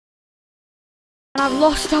And I've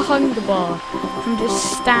lost a hunger bar from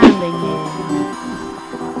just standing here.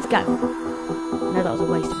 Let's go. No, that was a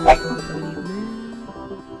waste of it.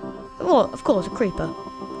 Oh, of course, a creeper.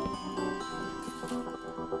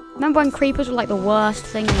 Remember when creepers were like the worst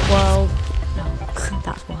thing in the world? No,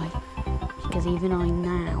 that's why. Because even I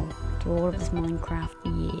now, through all of this Minecraft for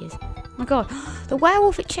years. Oh my god, the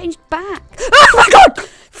werewolf, it changed back. Oh my god!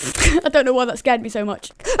 I don't know why that scared me so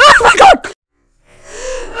much. Oh my god!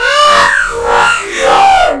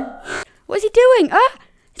 What is he doing?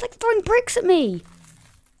 He's like throwing bricks at me.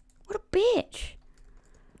 What a bitch.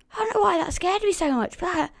 I don't know why that scared me so much,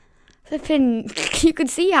 but flipping, you could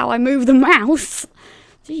see how I move the mouse.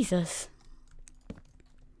 Jesus.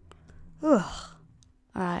 Ugh.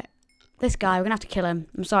 Alright. This guy, we're going to have to kill him.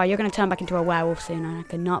 I'm sorry, you're going to turn back into a werewolf soon, and I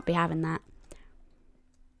could not be having that.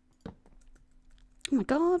 Oh my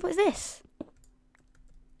god, what is this?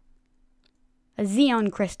 A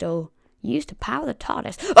Xeon crystal used to power the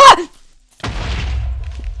TARDIS. Ah!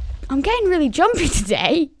 I'm getting really jumpy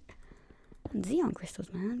today. And Xeon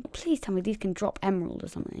crystals, man. Please tell me these can drop emerald or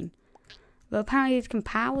something. But apparently these can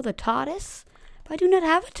power the TARDIS. But I do not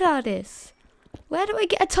have a TARDIS. Where do I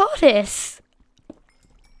get a TARDIS?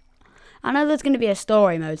 I know there's going to be a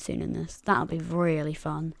story mode soon in this. That'll be really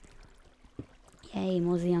fun. Yay,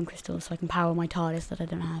 more Xeon crystals so I can power my TARDIS that I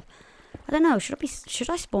don't have. I don't know, should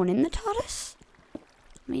I spawn in the TARDIS? I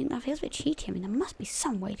mean, that feels a bit cheaty. I mean, there must be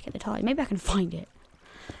some way to get the TARDIS. Maybe I can find it.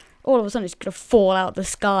 All of a sudden, it's going to fall out of the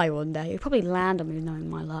sky one day. It'll probably land on me,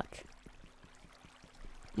 knowing my luck.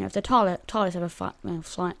 You know, if the TARDIS ever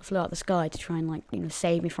flew out of the sky to try and, like, you know,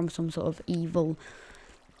 save me from some sort of evil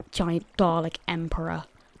giant Dalek emperor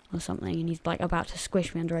or something, and he's, like, about to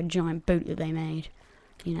squish me under a giant boot that they made,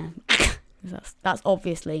 you know, that's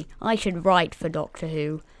obviously, I should write for Doctor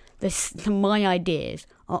Who. My ideas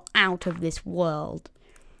are out of this world.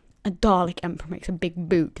 A Dalek emperor makes a big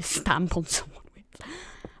boot to stamp on someone with.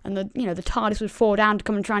 And the TARDIS would fall down to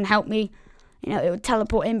come and try and help me. You know, it would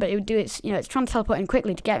teleport in, but it would do its, it's trying to teleport in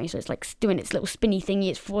quickly to get me, so it's like doing its little spinny thingy,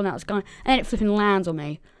 it's falling out of the sky, and then it flipping lands on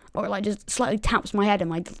me. Or it like just slightly taps my head and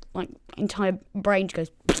my like entire brain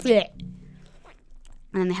just goes bleh.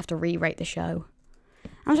 And then they have to re-rate the show.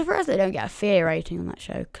 I'm surprised they don't get a fear rating on that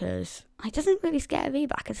show, because it doesn't really scare me,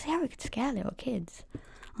 but I could see how it could scare little kids.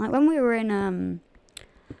 Like when we were in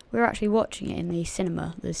we were actually watching it in the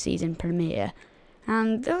cinema, the season premiere,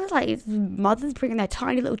 and there was like mothers bringing their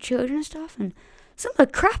tiny little children and stuff, and some of the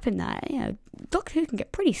crap in that, you know, Doctor Who can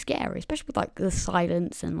get pretty scary, especially with like the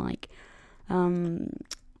silence and like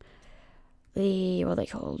the, what are they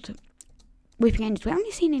called? Weeping Angels. We haven't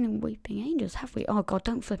really seen any Weeping Angels, have we? Oh god,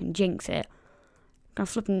 don't flipping jinx it. Got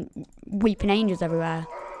flipping Weeping Angels everywhere.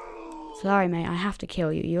 Sorry mate, I have to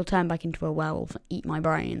kill you. You'll turn back into a werewolf and eat my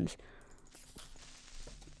brains.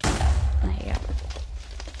 There you go.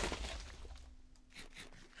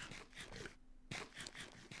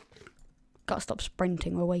 Gotta stop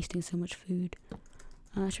sprinting, we're wasting so much food.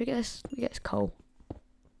 Should we get this? We get this coal.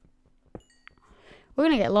 We're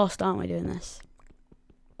gonna get lost, aren't we, doing this?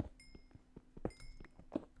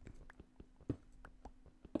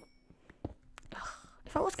 Ugh.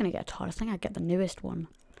 If I was gonna get a TARDIS, I think I'd get the newest one.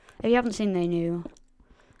 If you haven't seen the new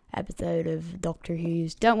episode of Doctor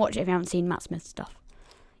Who's, don't watch it if you haven't seen Matt Smith's stuff.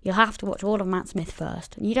 You'll have to watch all of Matt Smith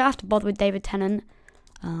first. And you don't have to bother with David Tennant.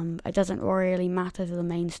 It doesn't really matter to the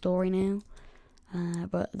main story now.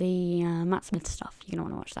 But the Matt Smith stuff, you're going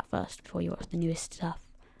to want to watch that first before you watch the newest stuff.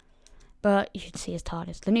 But you should see his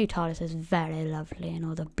TARDIS. The new TARDIS is very lovely and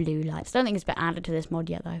all the blue lights. I don't think it's been added to this mod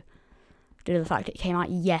yet, though. Due to the fact it came out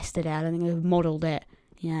yesterday, I don't think they've modelled it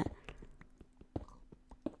yet.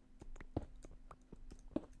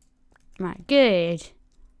 Right, good.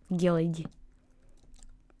 Good.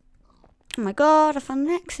 Oh my god, I found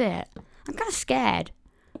an exit. I'm kind of scared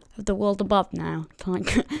of the world above now. To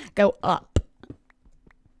like go up.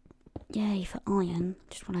 Yay for iron.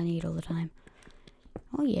 Just what I need all the time.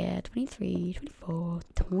 Oh yeah, 23, 24,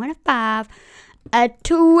 25,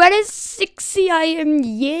 26 iron.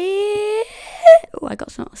 Yeah. Oh, I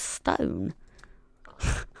got some stone.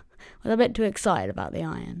 I was a bit too excited about the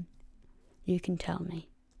iron. You can tell me.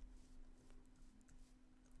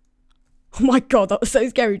 Oh my god, that was so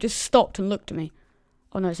scary. He just stopped and looked at me.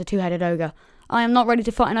 Oh no, it's a two-headed ogre. I am not ready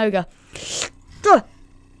to fight an ogre. Oh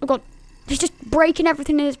god, he's just breaking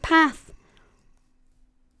everything in his path.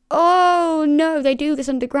 Oh no, they do this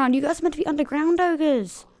underground. You guys are meant to be underground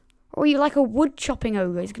ogres. Or are you like a wood chopping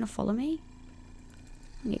ogre? He's going to follow me?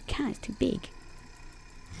 You can't, it's too big.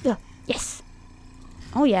 Ugh, yes.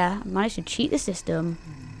 Oh yeah, I managed to cheat the system.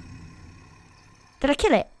 Did I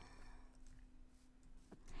kill it?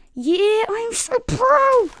 Yeah, I'm so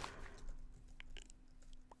pro!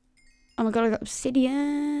 Oh my god, I got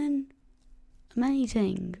obsidian.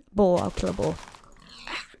 Amazing. Boar, I'll kill a boar.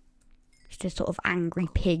 It's just sort of angry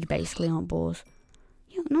pig, basically, aren't boars?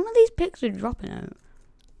 Yeah, none of these pigs are dropping out.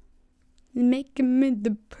 They're making me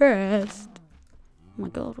depressed. Oh my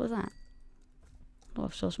god, what's that? Oh, I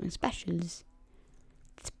saw something specials.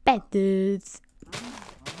 Spetters.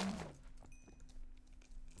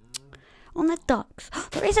 On the ducks.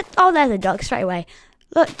 There is a. Oh, there's a duck straight away.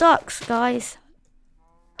 Look, ducks, guys.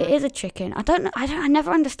 It is a chicken. I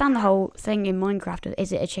never understand the whole thing in Minecraft of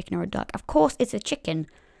is it a chicken or a duck? Of course it's a chicken.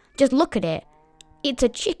 Just look at it. It's a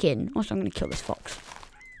chicken. Also, I'm going to kill this fox.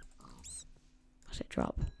 What's it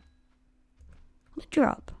drop? What's it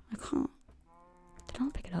drop? I can't. Did I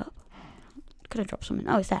not pick it up? Could have dropped something.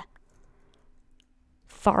 Oh, it's there.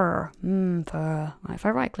 Fur. Fur. Right, if I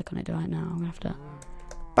right click on it right now, I'm going to have to.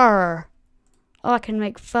 Fur. Oh, I can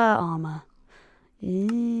make fur armor.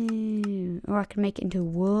 Ooh. Or I can make it into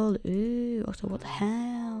wool. Ooh. Also, what the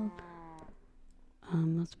hell?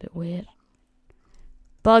 That's a bit weird.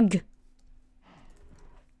 Bug.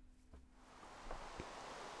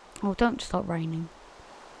 Oh, don't stop raining.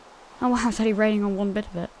 Oh wow, it's only raining on one bit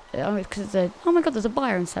of it. Oh, it's because it's a. Oh my god, there's a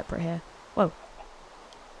biome separate here. Whoa.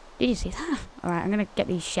 Did you see that? Alright, I'm gonna get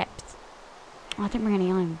these sheps. Oh, I didn't bring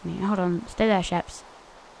any iron with me. Hold on. Stay there, sheps.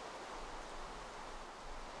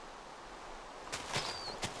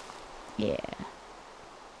 Yeah.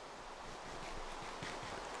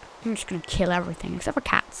 I'm just gonna kill everything except for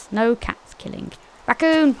cats. No cats killing.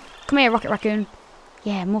 Raccoon! Come here, rocket raccoon.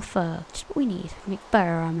 Yeah, more fur. Just what we need. Make fur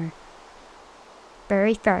armor.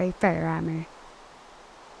 Very fur armor.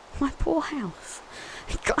 My poor house.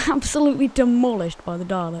 It got absolutely demolished by the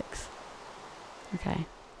Daleks. Okay.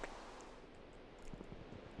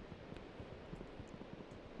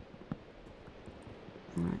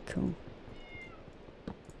 Alright, cool.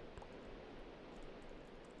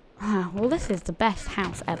 Ah, well, this is the best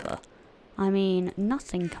house ever. I mean,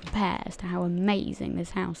 nothing compares to how amazing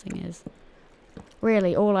this housing is.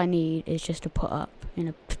 Really, all I need is just to put up,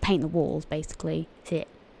 paint the walls, basically. That's it.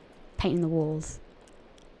 Painting the walls.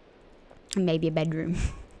 And maybe a bedroom.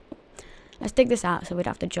 Let's dig this out so we'd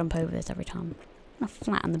have to jump over this every time. I'm going to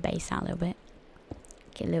flatten the base out a little bit.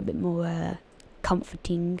 Get a little bit more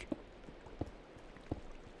comforting.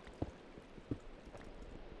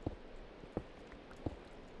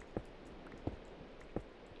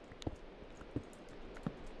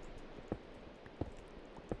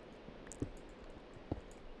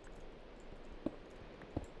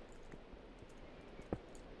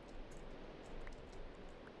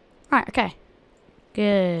 Right, okay.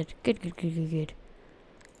 Good. Goody,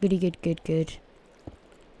 good.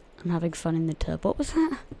 I'm having fun in the tub. What was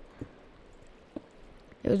that?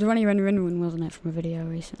 It was Runny, wasn't it, from a video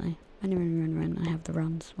recently? Run. I have the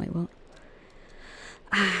runs. Wait, what?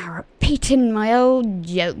 Ah, repeating my old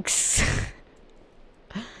jokes.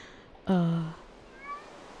 They're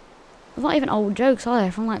not even old jokes, are they?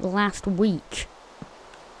 From like last week.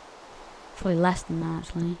 Probably less than that,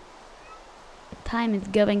 actually. Time is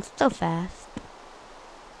going so fast.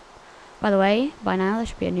 By the way, by now there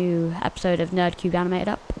should be a new episode of Nerdcube animated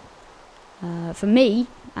up. For me,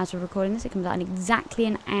 as we're recording this, it comes out in exactly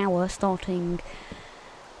an hour, starting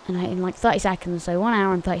in like 30 seconds. So 1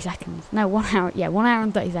 hour and 30 seconds. No, 1 hour. Yeah, 1 hour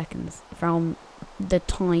and 30 seconds from the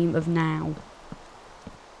time of now.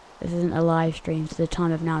 This isn't a live stream, so the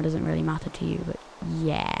time of now doesn't really matter to you. But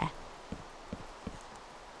yeah.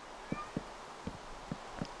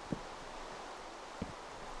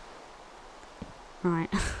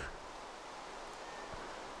 Right.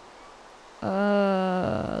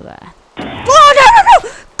 There. Oh, no!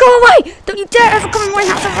 Go away! Don't you dare ever come in my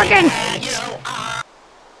house ever again!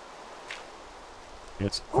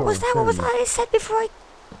 What was that? What was that it said before I...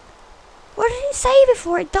 What did it say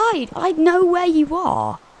before it died? I know where you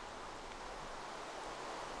are.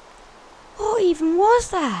 What even was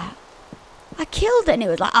that? I killed it and it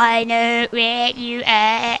was like, I know where you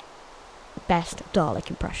are. Best Dalek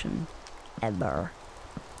impression ever.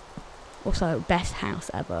 Also, best house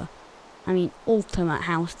ever. I mean, ultimate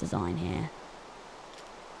house design here.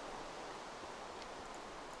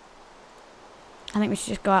 I think we should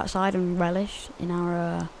just go outside and relish in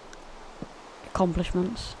our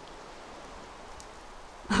accomplishments.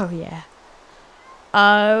 Oh yeah.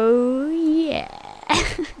 Oh yeah.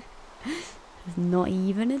 There's not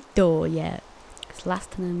even a door yet. Because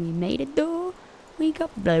last time we made a door, we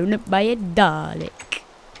got blown up by a Dalek.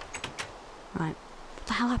 Right. What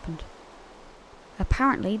the hell happened?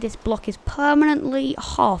 Apparently, this block is permanently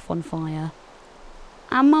half on fire.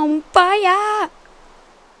 I'm on fire!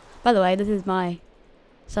 By the way, this is my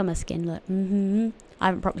summer skin look. I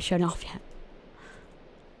haven't properly shown off yet.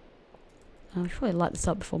 I should probably light this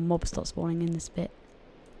up before mobs start spawning in this bit.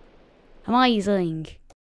 Amazing.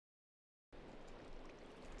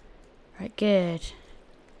 Right, good.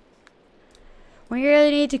 We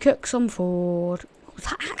really need to cook some food. What was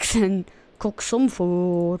that accent? Cook some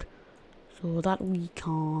food so that we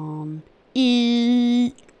can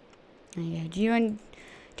eat. There you go. Do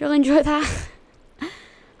you all enjoy that?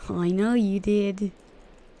 I know you did.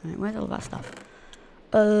 Right, where's all that stuff?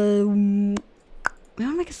 We want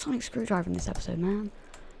to make a sonic screwdriver in this episode, man.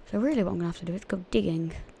 So really what I'm going to have to do is go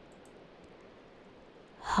digging.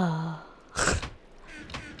 Oh,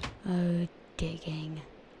 digging.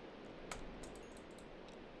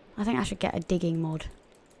 I think I should get a digging mod.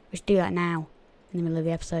 We should do that now, in the middle of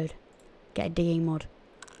the episode. Get a digging mod.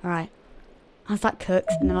 Alright. As that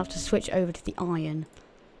cooks, and then I'll have to switch over to the iron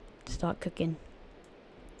to start cooking.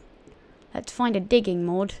 Let's find a digging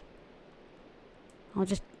mod.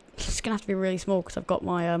 It's gonna have to be really small because I've got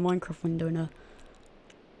my Minecraft window in a.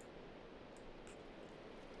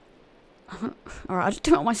 Alright, I'll just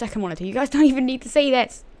do it on my second monitor. You guys don't even need to see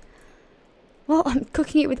this. Well, I'm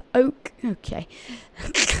cooking it with oak. Okay.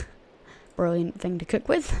 Brilliant thing to cook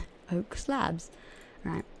with. Oak slabs.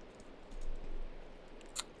 Right.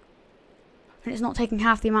 And it's not taking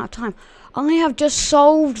half the amount of time. I have just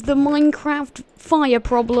solved the Minecraft fire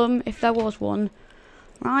problem, if there was one.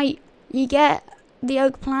 Right? You get the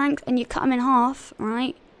oak planks and you cut them in half,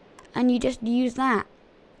 right? And you just use that.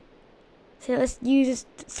 So let's use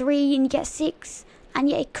 3 and you get 6. And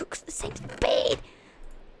yeah, it cooks the same speed.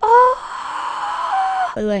 Oh!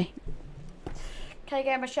 By the way, can I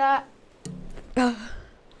get my shirt? I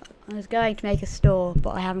was going to make a store,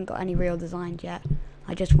 but I haven't got any real designs yet.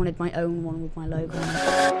 I just wanted my own one with my logo on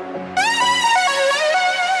it.